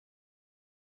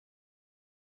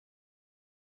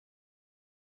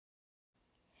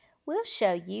we'll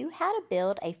show you how to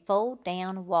build a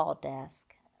fold-down wall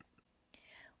desk.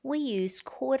 We used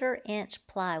 1/4-inch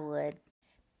plywood.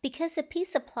 Because the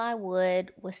piece of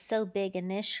plywood was so big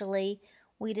initially,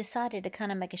 we decided to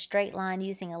kind of make a straight line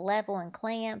using a level and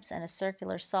clamps and a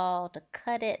circular saw to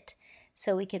cut it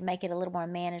so we could make it a little more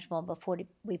manageable before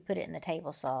we put it in the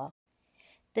table saw.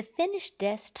 The finished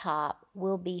desktop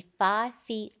will be 5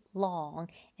 feet long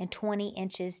and 20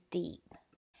 inches deep.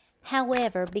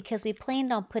 However, because we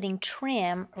planned on putting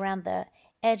trim around the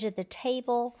edge of the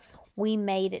table, we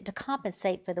made it to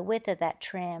compensate for the width of that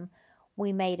trim.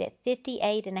 We made it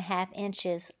 58.5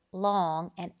 inches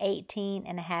long and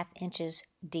 18.5 inches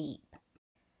deep.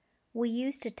 We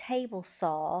used a table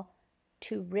saw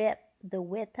to rip the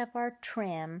width of our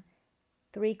trim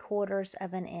 3/4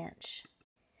 of an inch.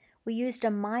 We used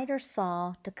a miter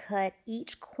saw to cut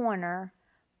each corner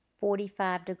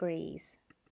 45 degrees.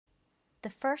 The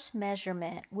first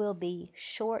measurement will be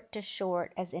short to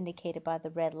short as indicated by the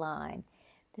red line.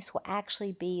 This will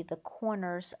actually be the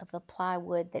corners of the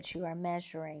plywood that you are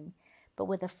measuring, but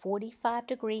with a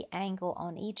 45-degree angle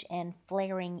on each end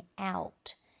flaring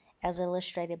out as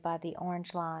illustrated by the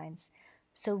orange lines.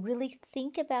 So really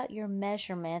think about your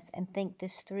measurements and think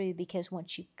this through, because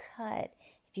once you cut,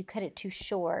 if you cut it too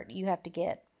short, you have to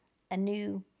get a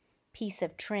new piece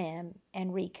of trim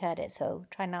and recut it. So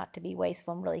try not to be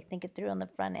wasteful and really think it through on the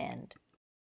front end.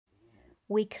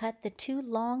 We cut the 2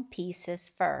 long pieces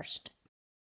first.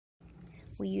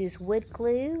 We use wood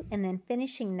glue and then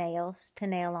finishing nails to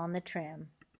nail on the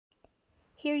trim.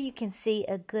 Here you can see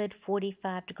a good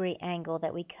 45-degree angle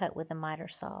that we cut with a miter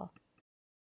saw.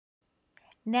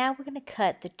 Now we're going to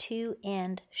cut the 2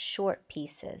 end short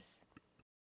pieces.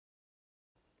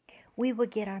 We will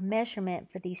get our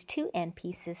measurement for these 2 end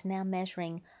pieces now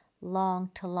measuring long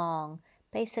to long,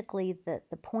 basically the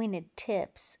pointed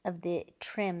tips of the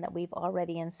trim that we've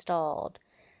already installed.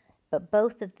 But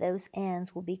both of those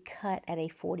ends will be cut at a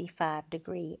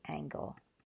 45-degree angle.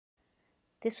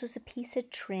 This was a piece of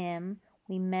trim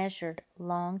we measured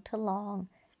long to long.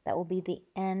 That will be the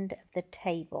end of the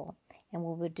table, and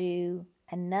we will do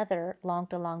another long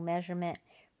to long measurement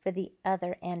for the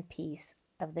other end piece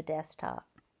of the desktop.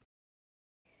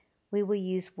 We will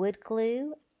use wood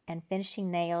glue and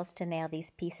finishing nails to nail these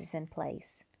pieces in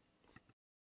place.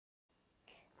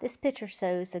 This picture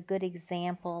shows a good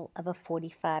example of a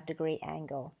 45-degree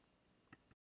angle.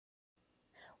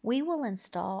 We will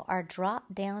install our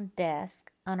drop-down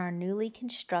desk on our newly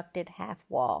constructed half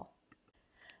wall.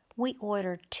 We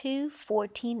ordered 2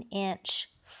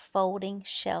 14-inch folding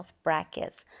shelf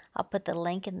brackets. I'll put the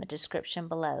link in the description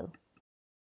below.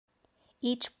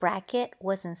 Each bracket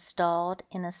was installed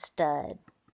in a stud.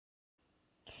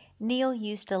 Neil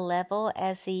used a level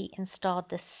as he installed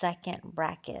the second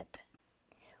bracket.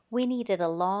 We needed a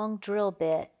long drill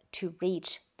bit to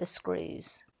reach the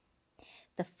screws.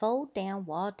 The fold-down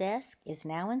wall desk is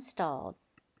now installed.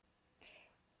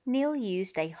 Neil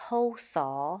used a hole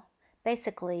saw,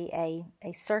 basically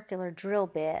a circular drill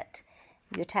bit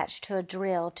you attach to a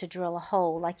drill to drill a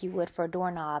hole like you would for a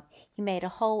doorknob. He made a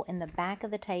hole in the back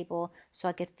of the table so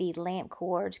I could feed lamp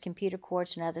cords, computer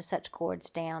cords, and other such cords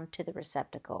down to the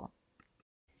receptacle.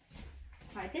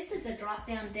 All right, this is a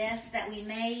drop-down desk that we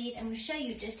made, and we'll show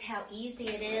you just how easy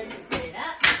it is to put it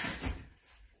up.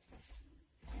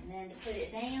 And then to put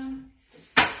it down, just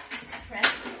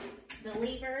press the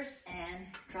levers and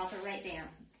drop it right down.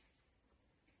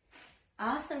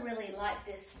 I also really like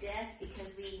this desk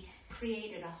because we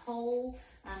created a hole,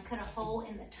 cut a hole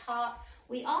in the top.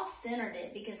 We off-centered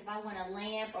it because if I want a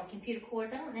lamp or computer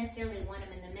cords, I don't necessarily want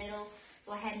them in the middle.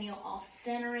 So I had Neil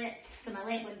off-center it so my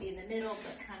lamp wouldn't be in the middle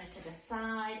but kind of to the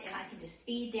side, and I can just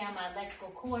feed down my electrical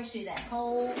cords through that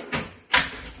hole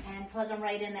and plug them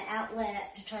right in the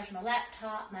outlet to charge my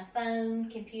laptop, my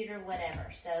phone, computer,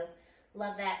 whatever. So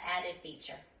love that added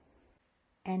feature.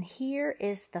 And here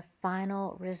is the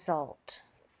final result.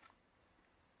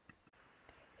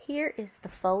 Here is the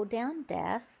fold-down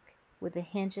desk with the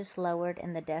hinges lowered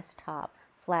and the desktop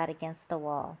flat against the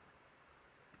wall.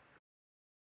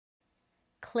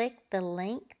 Click the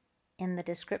link in the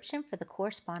description for the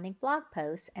corresponding blog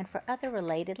post and for other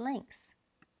related links.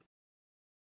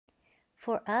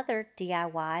 For other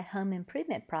DIY home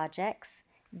improvement projects,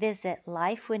 visit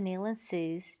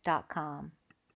lifewithneelandsuze.com.